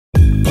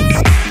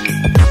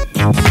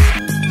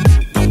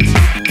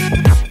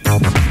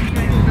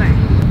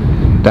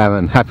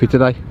Darren, happy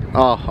today?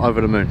 Oh, over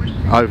the moon,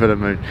 over the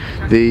moon.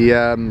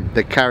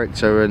 The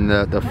character and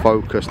the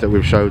focus that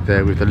we've showed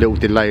there, with the little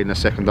delay in the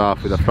second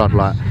half with the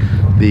floodlight,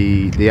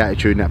 the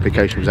attitude and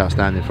application was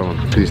outstanding from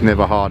him. Because it's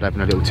never hard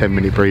having a little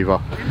 10-minute breather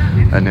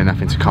and then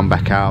having to come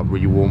back out,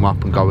 really warm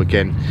up and go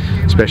again,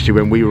 especially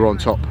when we were on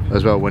top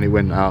as well when it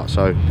went out.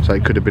 So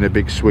it could have been a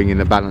big swing in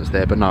the balance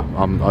there, but no,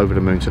 I'm over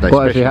the moon today.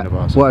 What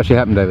actually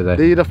happened over there?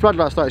 The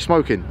floodlight started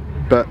smoking,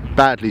 but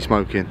badly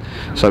smoking,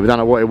 so we don't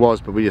know what it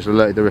was, but we just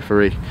alerted the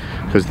referee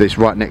because it's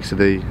right next to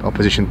the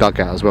opposition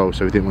dugout as well,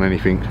 so we didn't want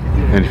anything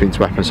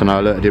to happen. So no, I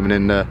alerted him,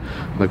 and then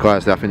the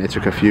guys there, I think they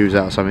took a fuse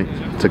out or something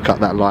to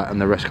cut that light,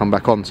 and the rest come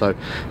back on. So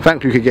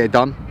thankfully we could get it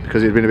done,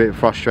 because it'd been a bit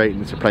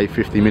frustrating to play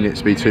 50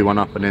 minutes, be 2-1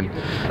 up, and then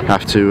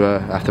have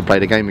to play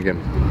the game again.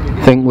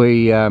 Think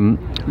we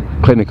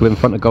clinical in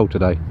front of goal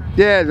today?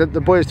 Yeah,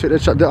 the boys took the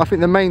shot. I think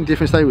the main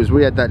difference today was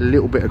we had that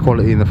little bit of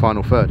quality in the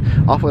final third.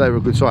 I thought they were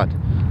a good side.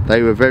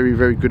 They were very,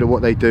 very good at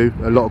what they do.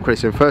 A lot of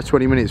credit. In the first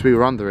 20 minutes we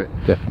were under it.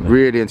 Definitely.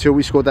 Really, until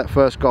we scored that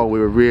first goal, we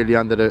were really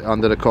under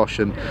the cosh,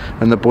 and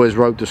the boys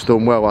rode the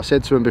storm well. I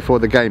said to them before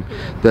the game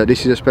that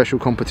this is a special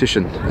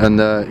competition, and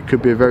it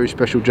could be a very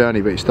special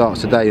journey, but it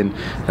starts today,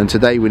 and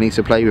today we need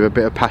to play with a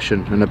bit of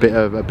passion and a bit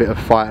of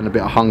fight and a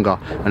bit of hunger,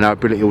 and our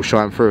ability will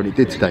shine through, and it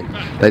did today.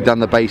 They've done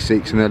the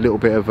basics, and a little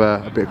bit of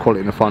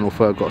quality in the final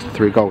third got us to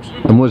 3 goals.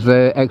 And was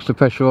there extra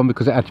pressure on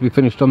because it had to be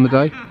finished on the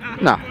day?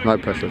 No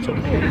pressure at all.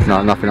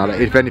 No, nothing like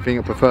that. If anything,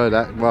 I prefer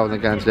that rather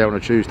than going to there on a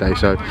Tuesday.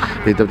 So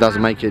it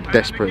doesn't make it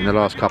desperate in the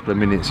last couple of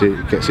minutes.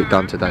 It gets it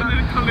done today.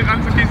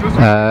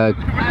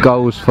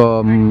 Goals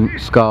from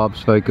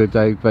Scarbs, very good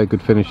day, very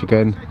good finish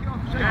again.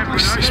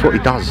 It's what he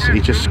does.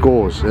 He just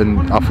scores, and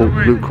I thought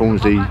Luke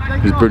Hornsey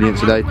was brilliant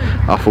today.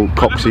 I thought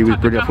Coxey was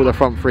brilliant. I thought the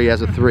front three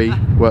as a 3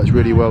 works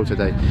really well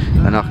today,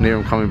 and I can hear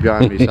him coming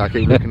behind me, so I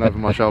keep looking over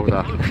my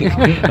shoulder.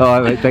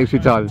 Alright mate, thanks for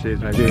your time.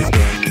 Cheers mate.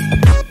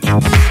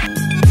 Cheers.